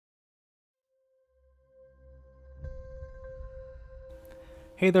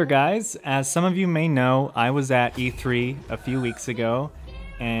Hey there guys, as some of you may know, I was at E3 a few weeks ago,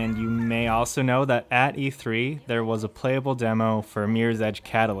 and you may also know that at E3 there was a playable demo for Mirror's Edge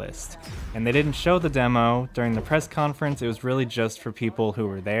Catalyst. And they didn't show the demo during the press conference, it was really just for people who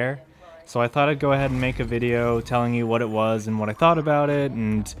were there. So I thought I'd go ahead and make a video telling you what it was and what I thought about it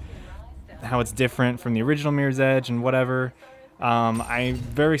and how it's different from the original Mirror's Edge and whatever. I'm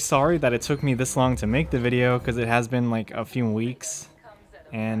very sorry that it took me this long to make the video because it has been like a few weeks.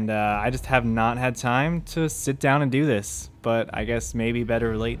 And I just have not had time to sit down and do this, but I guess maybe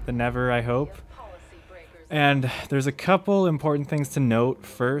better late than never, I hope. And there's a couple important things to note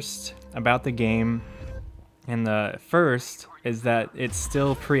first about the game. And the first is that it's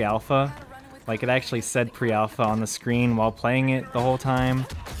still pre-alpha. Like, it actually said pre-alpha on the screen while playing it the whole time.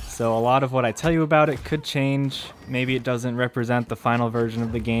 So a lot of what I tell you about it could change. Maybe it doesn't represent the final version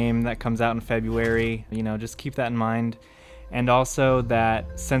of the game that comes out in February. You know, just keep that in mind. And also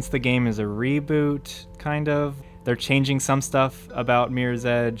that since the game is a reboot, kind of, they're changing some stuff about Mirror's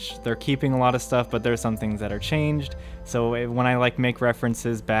Edge. They're keeping a lot of stuff, but there's some things that are changed. So when I make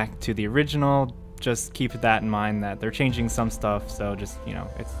references back to the original, just keep that in mind that they're changing some stuff. So just, you know,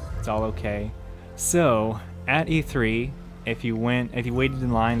 it's all okay. So at E3, if you waited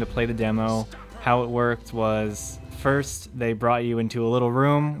in line to play the demo, how it worked was first they brought you into a little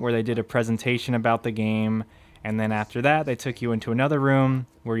room where they did a presentation about the game. And then after that, they took you into another room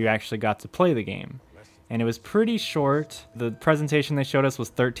where you actually got to play the game. And it was pretty short. The presentation they showed us was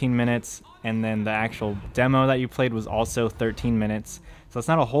 13 minutes, and then the actual demo that you played was also 13 minutes. So it's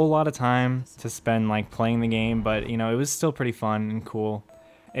not a whole lot of time to spend playing the game, but you know, it was still pretty fun and cool.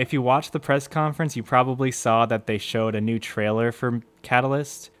 If you watched the press conference, you probably saw that they showed a new trailer for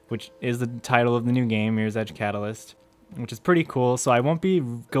Catalyst, which is the title of the new game, Mirror's Edge Catalyst, which is pretty cool. So I won't be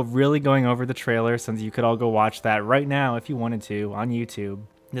really going over the trailer since you could all go watch that right now if you wanted to on YouTube.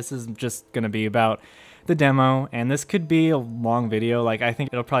 This is just going to be about the demo, and this could be a long video. I think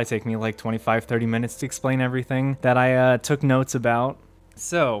it'll probably take me 25-30 minutes to explain everything that I took notes about.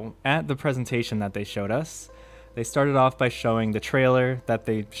 So at the presentation that they showed us, they started off by showing the trailer that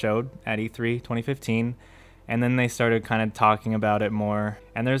they showed at E3 2015, and then they started kind of talking about it more.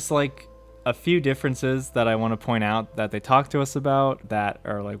 And there's a few differences that I want to point out that they talked to us about that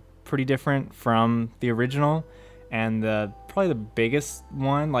are pretty different from the original. And probably the biggest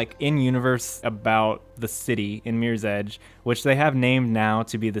one, in universe, about the city in Mirror's Edge, which they have named now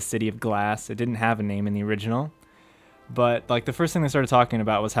to be the City of Glass. It didn't have a name in the original. But the first thing they started talking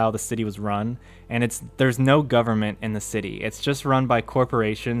about was how the city was run, and there's no government in the city. It's just run by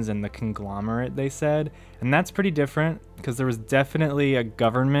corporations and the conglomerate, they said. And that's pretty different because there was definitely a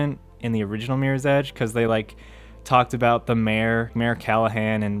government in the original Mirror's Edge, because they talked about the Mayor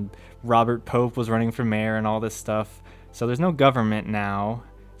Callahan, and Robert Pope was running for mayor and all this stuff. So there's no government now.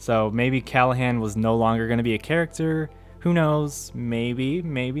 So maybe Callahan was no longer going to be a character. Who knows? Maybe,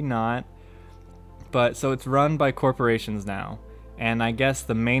 maybe not. But so it's run by corporations now. And I guess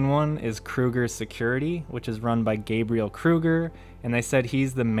the main one is Kruger Security, which is run by Gabriel Kruger, and they said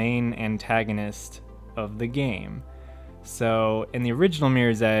he's the main antagonist of the game. So in the original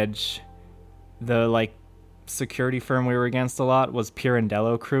Mirror's Edge, the security firm we were against a lot was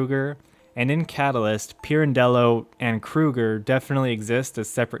Pirandello Kruger, and in Catalyst, Pirandello and Kruger definitely exist as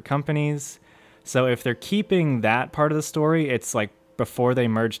separate companies. So if they're keeping that part of the story, it's before they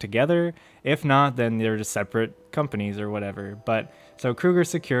merge together. If not, then they're just separate companies or whatever. But so Kruger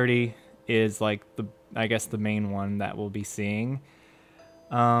Security is I guess the main one that we'll be seeing.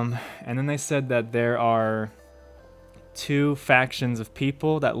 And then they said that there are two factions of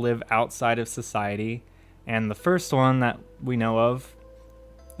people that live outside of society, and the first one that we know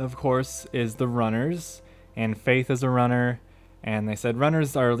of course, is the runners, and Faith is a runner. And they said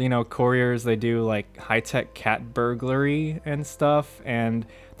runners are, couriers. They do high-tech cat burglary and stuff, and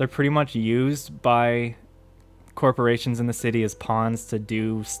they're pretty much used by corporations in the city as pawns to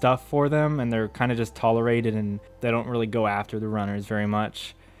do stuff for them, and they're kind of just tolerated, and they don't really go after the runners very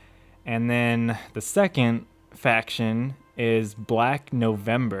much. And then the second faction is Black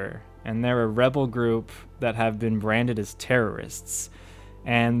November, and they're a rebel group that have been branded as terrorists.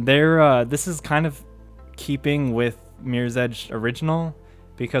 And this is kind of keeping with Mirror's Edge original,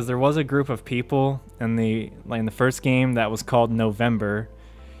 because there was a group of people in the first game that was called November,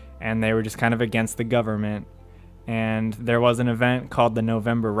 and they were just kind of against the government. And there was an event called the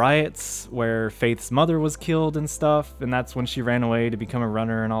November Riots where Faith's mother was killed and stuff, and that's when she ran away to become a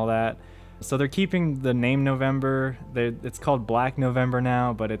runner and all that. So they're keeping the name November. It's called Black November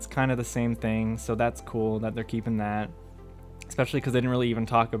now, but it's kind of the same thing, so that's cool that they're keeping that, especially because they didn't really even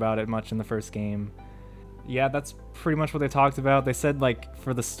talk about it much in the first game. yeah, that's pretty much what they talked about. They said, like,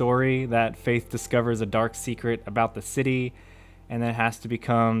 for the story that Faith discovers a dark secret about the city, and then it has to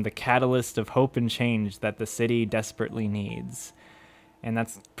become the catalyst of hope and change that the city desperately needs. And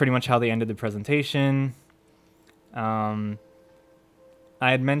that's pretty much how they ended the presentation. I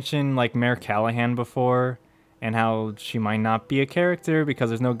had mentioned, like, Mayor Callahan before, and how she might not be a character because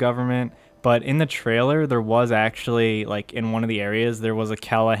there's no government. But in the trailer, there was actually, like, in one of the areas, there was a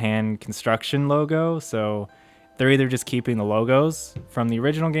Callahan construction logo. So they're either just keeping the logos from the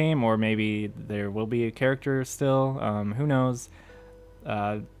original game, or maybe there will be a character still. Who knows?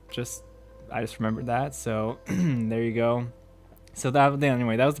 I just remembered that. So there you go. So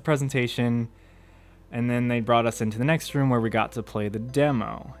anyway, that was the presentation. And then they brought us into the next room where we got to play the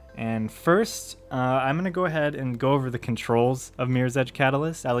demo. And first, I'm going to go ahead and go over the controls of Mirror's Edge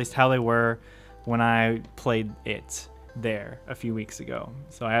Catalyst, at least how they were when I played it there a few weeks ago.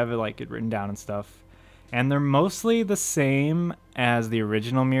 So I have it written down and stuff. And they're mostly the same as the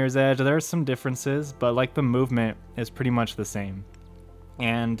original Mirror's Edge. There are some differences, but like the movement is pretty much the same.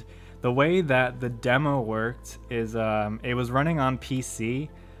 And the way that the demo worked is it was running on PC,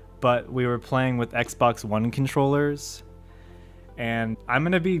 but we were playing with Xbox One controllers. And I'm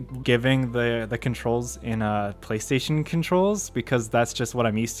going to be giving the controls in PlayStation controls because that's just what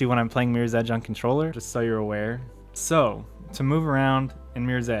I'm used to when I'm playing Mirror's Edge on controller, just so you're aware. So, to move around in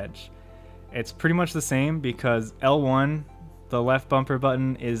Mirror's Edge, it's pretty much the same because L1, the left bumper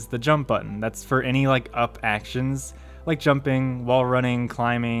button, is the jump button. That's for any up actions, like jumping, wall running,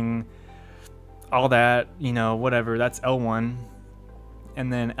 climbing, all that, whatever, that's L1.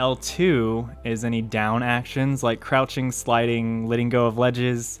 And then L2 is any down actions like crouching, sliding, letting go of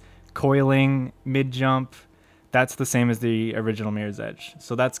ledges, coiling, mid-jump. That's the same as the original Mirror's Edge.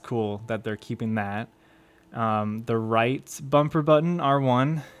 So that's cool that they're keeping that. The right bumper button,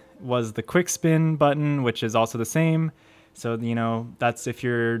 R1, was the quick spin button, which is also the same. So, that's if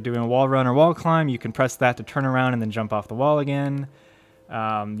you're doing a wall run or wall climb, you can press that to turn around and then jump off the wall again.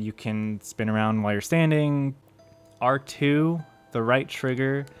 You can spin around while you're standing. R2, the right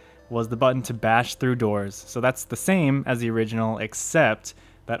trigger, was the button to bash through doors. So that's the same as the original, except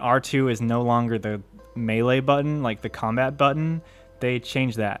that R2 is no longer the melee button, like the combat button. They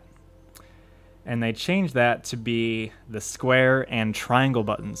changed that. And they changed that to be the square and triangle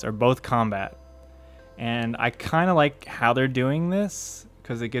buttons are both combat. And I kind of like how they're doing this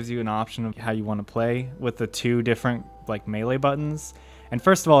because it gives you an option of how you want to play with the two different melee buttons. And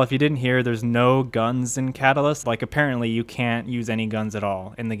first of all, if you didn't hear, there's no guns in Catalyst. Apparently you can't use any guns at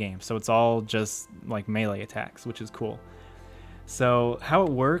all in the game. So it's all just melee attacks, which is cool. So how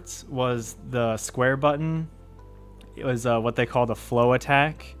it worked was the square button, it was what they called a flow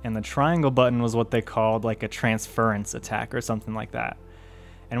attack, and the triangle button was what they called a transference attack or something like that.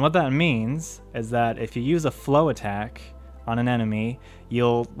 And what that means is that if you use a flow attack on an enemy,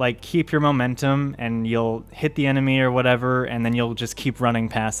 you'll keep your momentum and you'll hit the enemy or whatever, and then you'll just keep running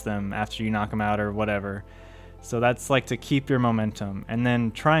past them after you knock them out or whatever. So that's to keep your momentum. And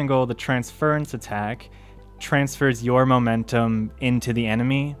then triangle, the transference attack, transfers your momentum into the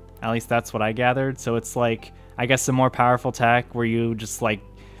enemy. At least that's what I gathered. So it's I guess a more powerful attack where you just I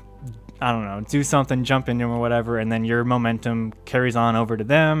don't know, do something, jump into them or whatever, and then your momentum carries on over to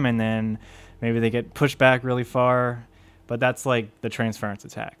them, and then maybe they get pushed back really far. But that's the transference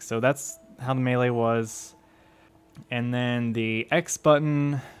attack. So that's how the melee was. And then the X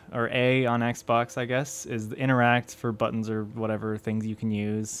button, or A on Xbox, I guess, is the interact for buttons or whatever things you can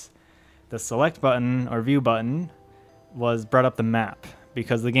use. The select button, or view button, brought up the map.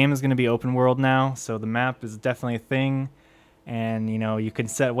 Because the game is going to be open world now, so the map is definitely a thing. And, you can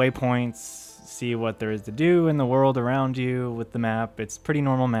set waypoints, see what there is to do in the world around you with the map. It's a pretty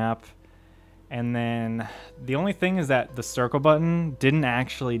normal map. And then the only thing is that the circle button didn't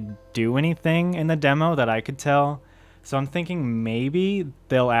actually do anything in the demo that I could tell. So I'm thinking maybe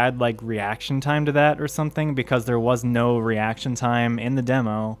they'll add reaction time to that or something, because there was no reaction time in the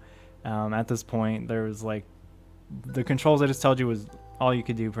demo. At this point, there was the controls I just told you was all you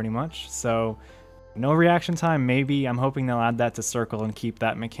could do pretty much. So no reaction time, maybe. I'm hoping they'll add that to circle and keep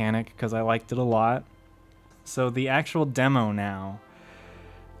that mechanic because I liked it a lot. So the actual demo now.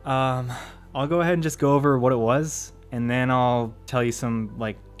 I'll go ahead and just go over what it was, and then I'll tell you some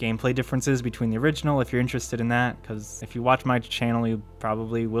gameplay differences between the original if you're interested in that, because if you watch my channel you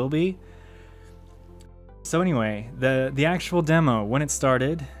probably will be. So anyway, the actual demo, when it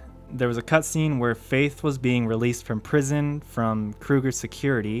started, there was a cutscene where Faith was being released from prison from Kruger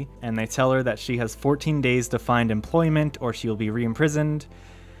Security, and they tell her that she has 14 days to find employment or she will be re-imprisoned.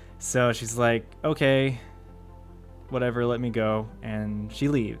 So she's like, okay. whatever, let me go. And she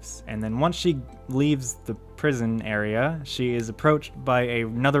leaves. And then once she leaves the prison area, she is approached by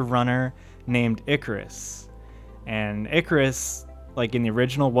another runner named Icarus. And Icarus, like in the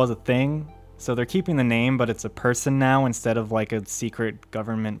original, was a thing. So they're keeping the name, but it's a person now instead of like a secret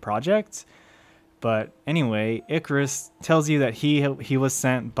government project. But anyway, Icarus tells you that he was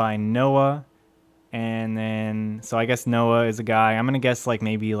sent by Noah. And then, so I guess Noah is a guy. I'm going to guess like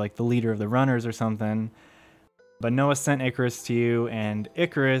maybe like the leader of the runners or something. But Noah sent Icarus to you, and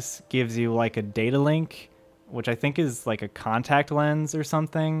Icarus gives you like a data link, which I think is like a contact lens or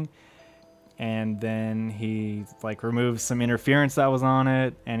something. And then he like removes some interference that was on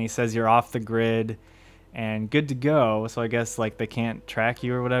it, and he says you're off the grid and good to go. So I guess like they can't track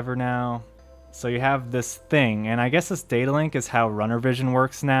you or whatever now. So you have this thing, and I guess this data link is how runner vision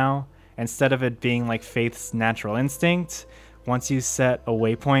works now. Instead of it being like Faith's natural instinct, once you set a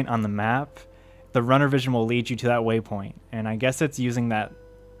waypoint on the map, the runner vision will lead you to that waypoint. And I guess it's using that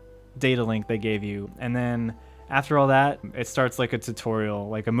data link they gave you. And then after all that, it starts like a tutorial,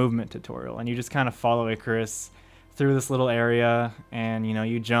 like a movement tutorial. And you just kind of follow Icarus through this little area, and you know,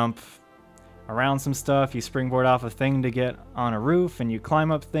 you jump around some stuff, you springboard off a thing to get on a roof, and you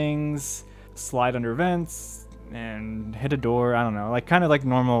climb up things, slide under vents, and hit a door. I don't know, like kind of like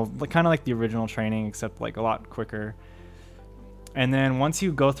normal, kind of like the original training, except like a lot quicker. And then once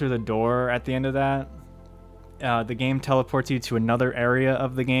you go through the door at the end of that, the game teleports you to another area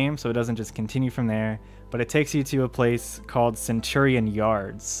of the game, so it doesn't just continue from there, but it takes you to a place called Centurion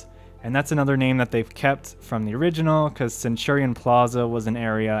Yards. And that's another name that they've kept from the original, because Centurion Plaza was an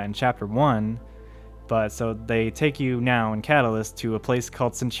area in Chapter 1. But so they take you now in Catalyst to a place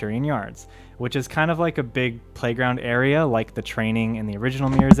called Centurion Yards, which is kind of like a big playground area, like the training in the original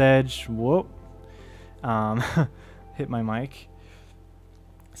Mirror's Edge. Whoop. Hit my mic.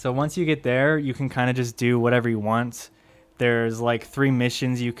 So once you get there, you can kind of just do whatever you want. There's like 3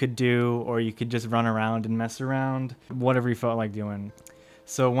 missions you could do, or you could just run around and mess around, whatever you felt like doing.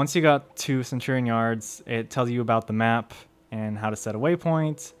 So once you got to Centurion Yards, it tells you about the map and how to set a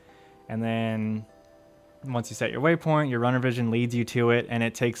waypoint. And then once you set your waypoint, your runner vision leads you to it, and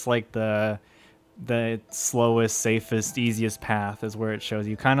it takes like the slowest, safest, easiest path is where it shows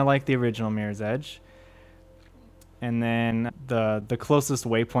you, kind of like the original Mirror's Edge. And then the closest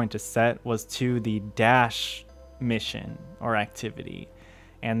waypoint to set was to the dash mission or activity,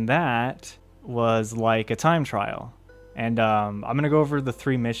 and that was like a time trial. And I'm gonna go over the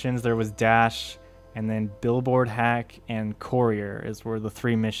 3 missions. There was dash, and then billboard hack, and courier were the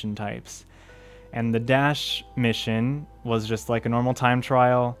 3 mission types. And the dash mission was just like a normal time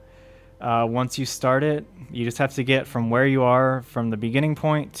trial. Once you start it, you just have to get from where you are from the beginning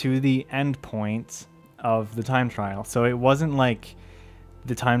point to the end point of the time trial. So it wasn't like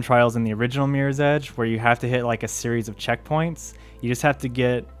the time trials in the original Mirror's Edge where you have to hit like a series of checkpoints. You just have to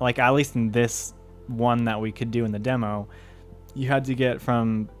get, like at least in this one that we could do in the demo, you had to get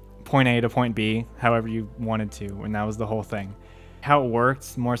from point A to point B however you wanted to, and that was the whole thing. How it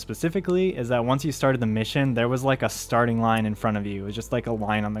worked more specifically is that once you started the mission, there was like a starting line in front of you. It was just like a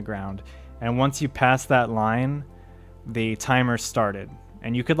line on the ground, and once you passed that line, the timer started.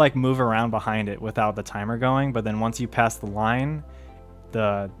 And you could like move around behind it without the timer going, but then once you pass the line,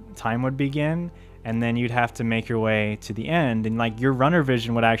 the time would begin, and then you'd have to make your way to the end, and like your runner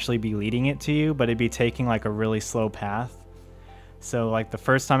vision would actually be leading it to you, but it'd be taking like a really slow path. So like the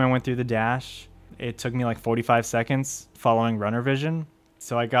first time I went through the dash, it took me like 45 seconds following runner vision.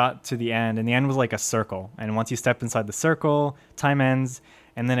 So I got to the end, and the end was like a circle, and once you step inside the circle, time ends,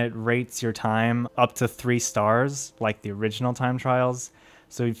 and then it rates your time up to 3 stars like the original time trials.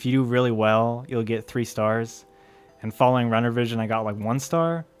 So if you do really well, you'll get 3 stars. And following runner vision, I got like 1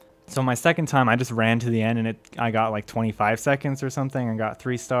 star. So my second time, I just ran to the end, and I got like 25 seconds or something and got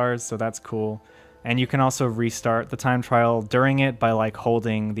 3 stars. So that's cool. And you can also restart the time trial during it by like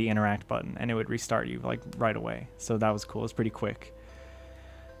holding the interact button, and it would restart you like right away. So that was cool. It's pretty quick.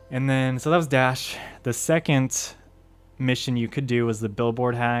 And then, so that was dash. The second mission you could do was the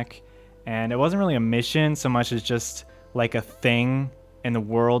billboard hack. And it wasn't really a mission so much as just like a thing in the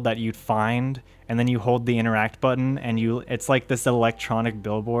world that you'd find, and then you hold the interact button, and it's like this electronic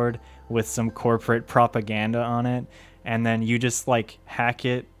billboard with some corporate propaganda on it, and then you just like hack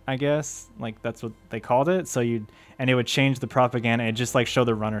it, I guess, like that's what they called it. So and it would change the propaganda, it just like show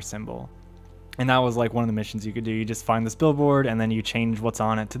the runner symbol. And that was like one of the missions you could do. You just find this billboard, and then you change what's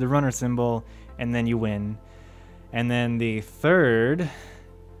on it to the runner symbol, and then you win. And then the third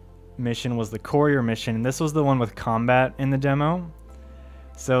mission was the courier mission, and this was the one with combat in the demo.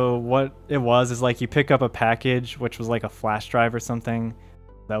 So what it was is like you pick up a package, which was like a flash drive or something.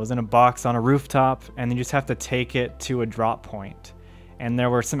 that was in a box on a rooftop, and you just have to take it to a drop point. And there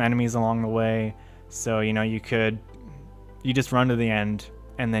were some enemies along the way, so you know, you just run to the end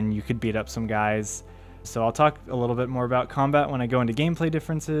and then you could beat up some guys. So I'll talk a little bit more about combat when I go into gameplay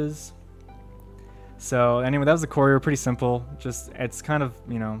differences. So anyway, that was the core. Pretty simple. Just, it's kind of,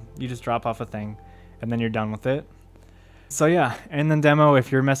 you know, you just drop off a thing and then you're done with it. So yeah, in the demo,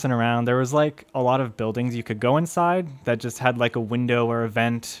 if you're messing around, there was like a lot of buildings you could go inside that just had like a window or a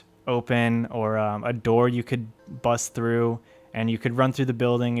vent open, or a door you could bust through, and you could run through the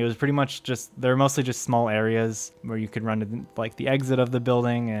building. It was pretty much just, they're mostly just small areas where you could run to like the exit of the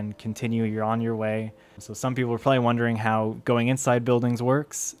building and continue, you're on your way. So some people were probably wondering how going inside buildings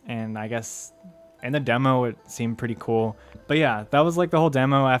works, and I guess in the demo it seemed pretty cool. But yeah, that was like the whole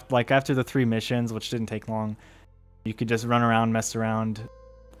demo. After the 3 missions, which didn't take long, you could just run around, mess around,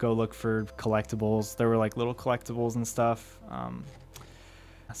 go look for collectibles. There were like little collectibles and stuff.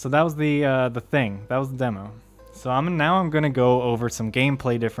 So that was the thing. That was the demo. So now I'm gonna go over some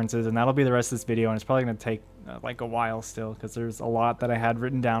gameplay differences, and that'll be the rest of this video. And it's probably gonna take like a while still, because there's a lot that I had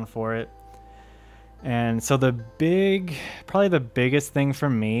written down for it. And so probably the biggest thing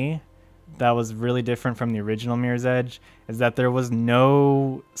for me that was really different from the original Mirror's Edge is that there was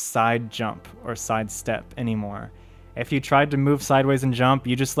no side jump or side step anymore. If you tried to move sideways and jump,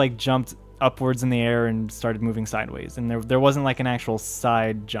 you just like jumped upwards in the air and started moving sideways, and there wasn't like an actual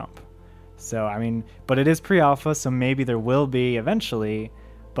side jump. So I mean, but it is pre-alpha, so maybe there will be eventually,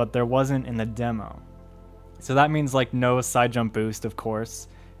 but there wasn't in the demo. So that means like no side jump boost, of course,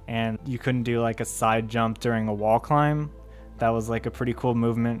 and you couldn't do like a side jump during a wall climb. That was like a pretty cool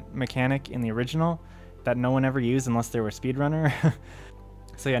movement mechanic in the original that no one ever used unless they were a speedrunner.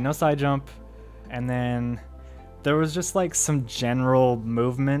 So yeah, no side jump. And then there was just like some general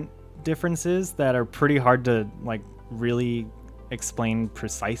movement differences that are pretty hard to like really explain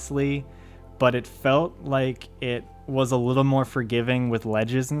precisely, but it felt like it was a little more forgiving with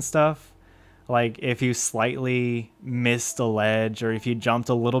ledges and stuff. Like if you slightly missed a ledge, or if you jumped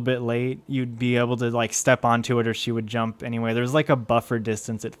a little bit late, you'd be able to like step onto it, or she would jump anyway. There's like a buffer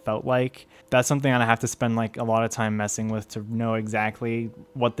distance, it felt like. That's something I have to spend like a lot of time messing with to know exactly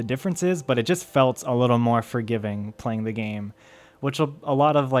what the difference is, but it just felt a little more forgiving playing the game, which a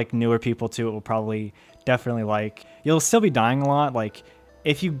lot of like newer people to it will probably definitely like. You'll still be dying a lot. Like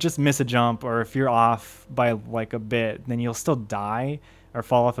if you just miss a jump, or if you're off by like a bit, then you'll still die or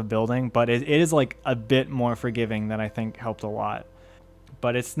fall off a building, but it is like a bit more forgiving, that I think helped a lot.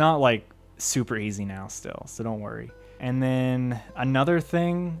 But it's not like super easy now still, so don't worry. And then another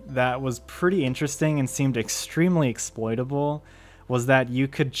thing that was pretty interesting and seemed extremely exploitable was that you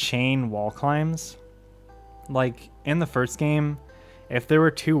could chain wall climbs. Like in the first game, if there were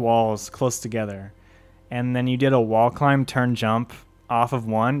 2 walls close together and then you did a wall climb turn jump off of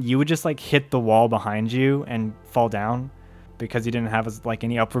one, you would just like hit the wall behind you and fall down, because you didn't have like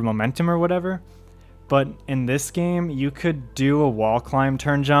any upward momentum or whatever. But in this game, you could do a wall climb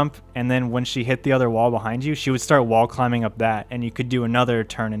turn jump, and then when she hit the other wall behind you, she would start wall climbing up that, and you could do another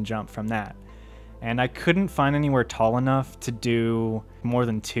turn and jump from that. And I couldn't find anywhere tall enough to do more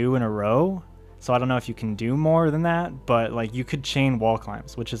than 2 in a row, so I don't know if you can do more than that, but like you could chain wall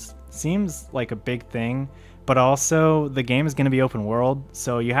climbs, which seems like a big thing. But also the game is going to be open world,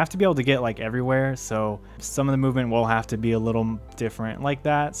 so you have to be able to get like everywhere, so some of the movement will have to be a little different like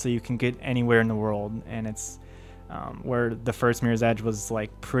that, so you can get anywhere in the world. And it's where the first Mirror's Edge was like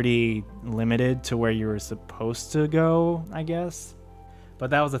pretty limited to where you were supposed to go, I guess.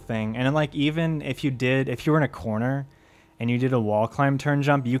 But that was a thing. And then like even if you were in a corner and you did a wall climb turn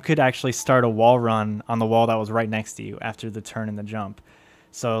jump, you could actually start a wall run on the wall that was right next to you after the turn and the jump.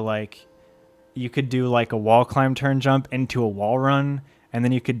 So like you could do like a wall climb turn jump into a wall run, and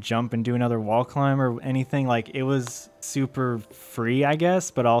then you could jump and do another wall climb or anything. Like it was super free, I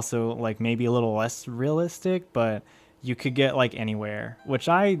guess, but also like maybe a little less realistic, but you could get like anywhere, which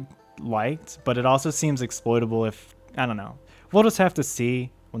I liked, but it also seems exploitable if, I don't know. We'll just have to see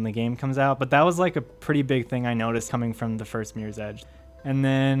when the game comes out, but that was like a pretty big thing I noticed coming from the first Mirror's Edge. And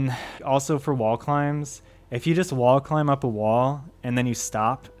then also for wall climbs, if you just wall climb up a wall and then you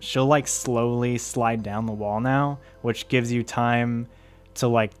stop, she'll like slowly slide down the wall now, which gives you time to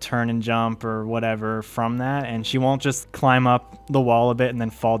like turn and jump or whatever from that, and she won't just climb up the wall a bit and then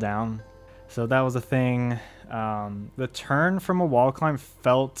fall down. So that was a thing. The turn from a wall climb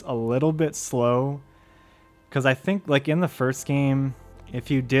felt a little bit slow, because I think like in the first game, if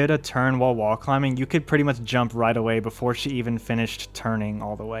you did a turn while wall climbing, you could pretty much jump right away before she even finished turning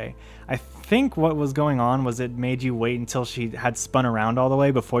all the way. I think what was going on was it made you wait until she had spun around all the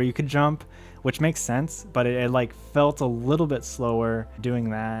way before you could jump, which makes sense, but it like felt a little bit slower doing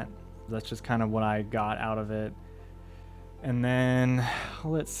that. That's just kind of what I got out of it. And then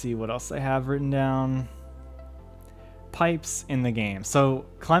let's see what else I have written down. Pipes in the game. So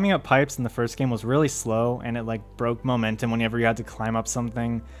climbing up pipes in the first game was really slow, and it like broke momentum whenever you had to climb up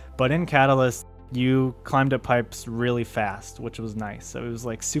something. But in Catalyst, you climbed up pipes really fast, which was nice. So it was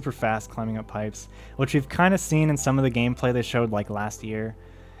like super fast climbing up pipes, which we've kind of seen in some of the gameplay they showed like last year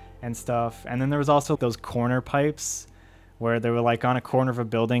and stuff. And then there was also those corner pipes where they were like on a corner of a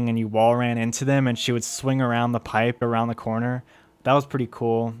building and you wall ran into them and she would swing around the pipe around the corner. That was pretty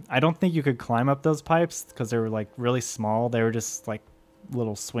cool. I don't think you could climb up those pipes because they were like really small. They were just like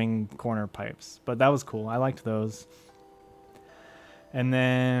little swing corner pipes, but that was cool. I liked those. And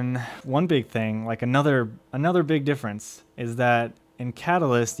then one big thing, like another big difference is that in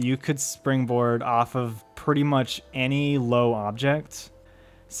Catalyst, you could springboard off of pretty much any low object.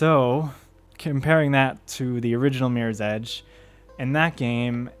 So comparing that to the original Mirror's Edge, in that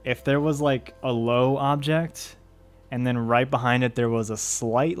game, if there was like a low object and then right behind it there was a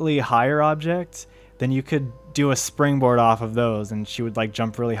slightly higher object, then you could do a springboard off of those and she would like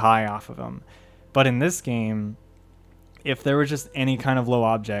jump really high off of them. But in this game, if there was just any kind of low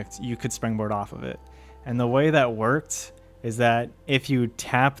object, you could springboard off of it. And the way that worked is that if you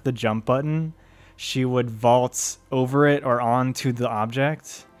tap the jump button, she would vault over it or onto the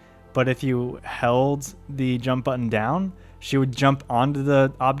object. But if you held the jump button down, she would jump onto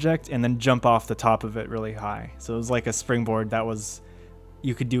the object and then jump off the top of it really high. So it was like a springboard that was,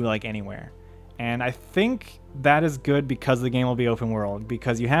 you could do like anywhere. And I think that is good because the game will be open world,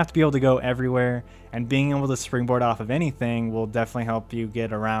 because you have to be able to go everywhere, and being able to springboard off of anything will definitely help you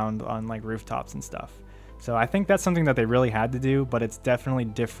get around on like rooftops and stuff. So I think that's something that they really had to do, but it's definitely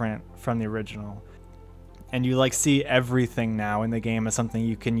different from the original. And you like see everything now in the game as something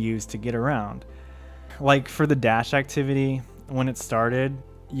you can use to get around. Like for the dash activity, when it started,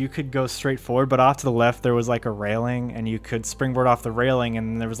 you could go straight forward, but off to the left there was like a railing and you could springboard off the railing,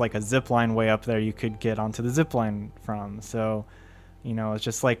 and there was like a zip line way up there you could get onto the zip line from. So, you know, it's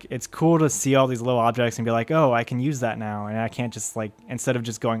just like, it's cool to see all these little objects and be like, oh, I can use that now, and I can't just like, instead of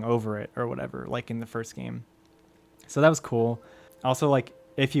just going over it or whatever, like in the first game. So that was cool. Also, like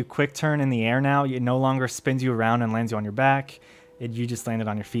if you quick turn in the air now, it no longer spins you around and lands you on your back. You just landed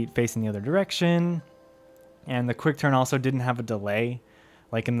on your feet facing the other direction. And the quick turn also didn't have a delay.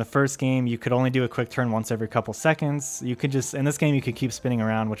 Like in the first game, you could only do a quick turn once every couple seconds. You could just, in this game, you could keep spinning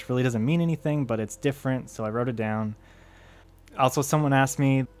around, which really doesn't mean anything, but it's different, so I wrote it down. Also, someone asked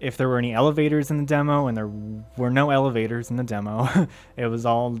me if there were any elevators in the demo, and there were no elevators in the demo. It was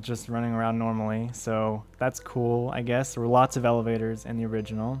all just running around normally, so that's cool, I guess. There were lots of elevators in the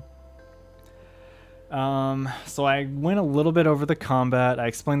original. So I went a little bit over the combat. I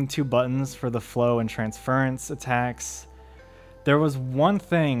explained the two buttons for the flow and transference attacks. There was one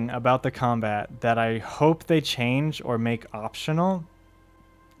thing about the combat that I hope they change or make optional.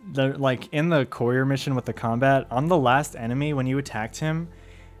 Like in the courier mission with the combat, on the last enemy, when you attacked him,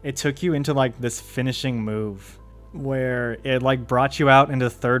 it took you into like this finishing move where it like brought you out into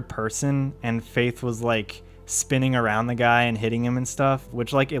third person, and Faith was like spinning around the guy and hitting him and stuff,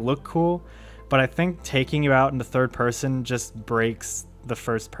 which like it looked cool. But I think taking you out into third person just breaks the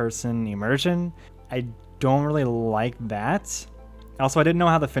first person immersion. I don't really like that. Also, I didn't know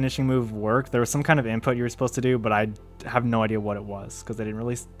how the finishing move worked. There was some kind of input you were supposed to do, but I have no idea what it was because they didn't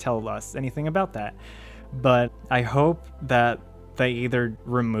really tell us anything about that. But I hope that they either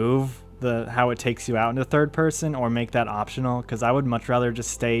remove how it takes you out into third person or make that optional, because I would much rather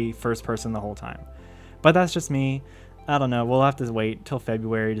just stay first person the whole time. But that's just me. I don't know. We'll have to wait till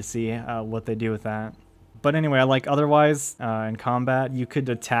February to see what they do with that. But anyway, like otherwise in combat, you could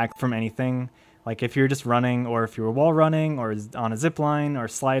attack from anything. Like if you're just running, or if you were wall running, or on a zip line, or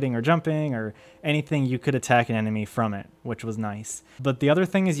sliding, or jumping, or anything, you could attack an enemy from it, which was nice. But the other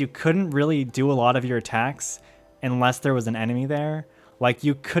thing is you couldn't really do a lot of your attacks unless there was an enemy there. Like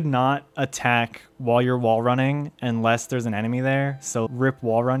you could not attack while you're wall running unless there's an enemy there. So rip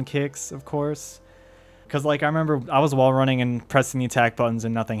wall run kicks, of course. Because like I remember I was wall running and pressing the attack buttons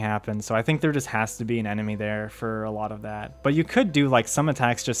and nothing happened. So I think there just has to be an enemy there for a lot of that. But you could do like some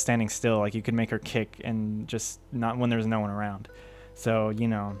attacks just standing still. Like you could make her kick and just not when there's no one around. So, you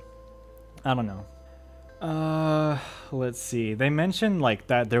know, I don't know. Let's see. They mentioned like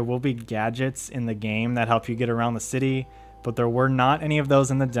that there will be gadgets in the game that help you get around the city, but there were not any of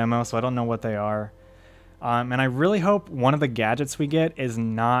those in the demo, so I don't know what they are. And I really hope one of the gadgets we get is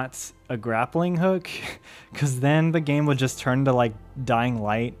not a grappling hook, because then the game would just turn to like Dying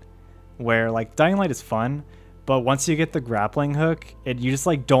Light, where like Dying Light is fun, But once you get the grappling hook, you just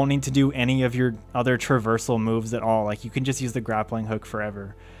like don't need to do any of your other traversal moves at all. Like you can just use the grappling hook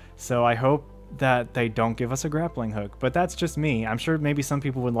forever. So I hope that they don't give us a grappling hook, but that's just me. I'm sure maybe some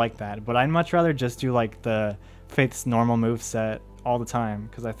people would like that, but I'd much rather just do like the Faith's normal move set all the time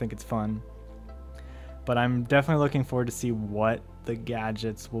because I think it's fun. But I'm definitely looking forward to see what the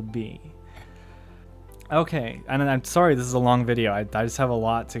gadgets will be. Okay, and I'm sorry this is a long video. I just have a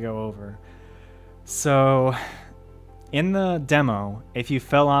lot to go over. So in the demo, if you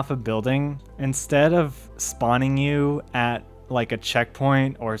fell off a building, instead of spawning you at like a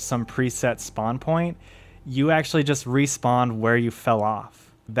checkpoint or some preset spawn point, you actually just respawn where you fell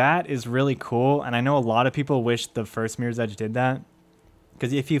off. That is really cool, and I know a lot of people wish the first Mirror's Edge did that,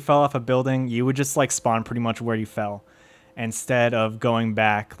 because if you fell off a building, you would just like spawn pretty much where you fell instead of going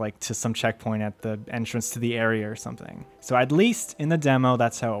back like to some checkpoint at the entrance to the area or something. So at least in the demo,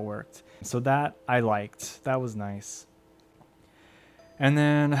 that's how it worked. So that I liked. That was nice. And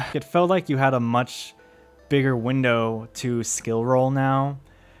then it felt like you had a much bigger window to skill roll now.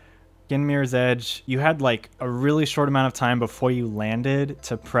 In Mirror's Edge, you had like a really short amount of time before you landed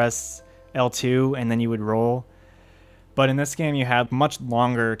to press L2 and then you would roll. But in this game, you had much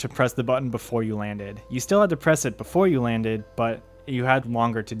longer to press the button before you landed. You still had to press it before you landed, but you had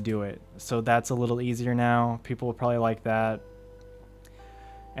longer to do it. So that's a little easier now. People will probably like that.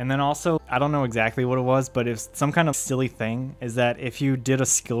 And then also, I don't know exactly what it was, but it's some kind of silly thing is that if you did a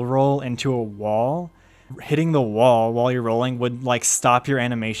skill roll into a wall, hitting the wall while you're rolling would like stop your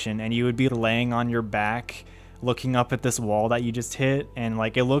animation and you would be laying on your back looking up at this wall that you just hit, and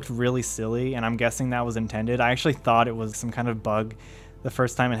like it looked really silly, and I'm guessing that was intended. I actually thought it was some kind of bug the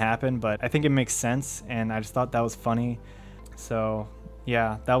first time it happened, but I think it makes sense and I just thought that was funny. So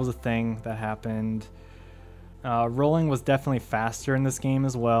yeah, that was a thing that happened. Rolling was definitely faster in this game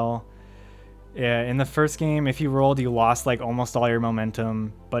as well. Yeah, in the first game, if you rolled, you lost like almost all your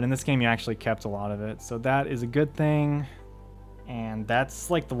momentum, but in this game, you actually kept a lot of it. So that is a good thing. And that's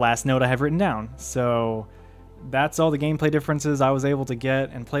like the last note I have written down. So that's all the gameplay differences I was able to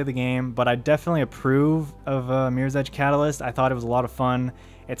get and play the game, but I definitely approve of Mirror's Edge Catalyst. I thought it was a lot of fun.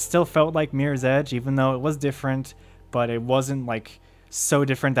 It still felt like Mirror's Edge, even though it was different, but it wasn't like so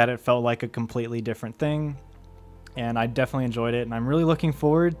different that it felt like a completely different thing. And I definitely enjoyed it, and I'm really looking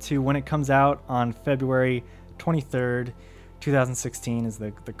forward to when it comes out on February 23rd, 2016 is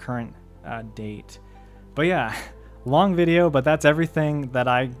the current date. But yeah, long video, but that's everything that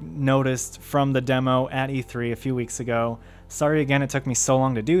I noticed from the demo at E3 a few weeks ago. Sorry again it took me so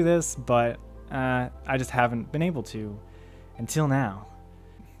long to do this, but I just haven't been able to until now.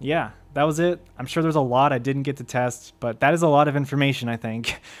 Yeah, that was it. I'm sure there's a lot I didn't get to test, but that is a lot of information, I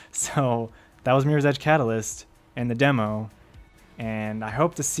think. So that was Mirror's Edge Catalyst and the demo, and I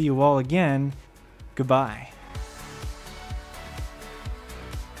hope to see you all again. Goodbye.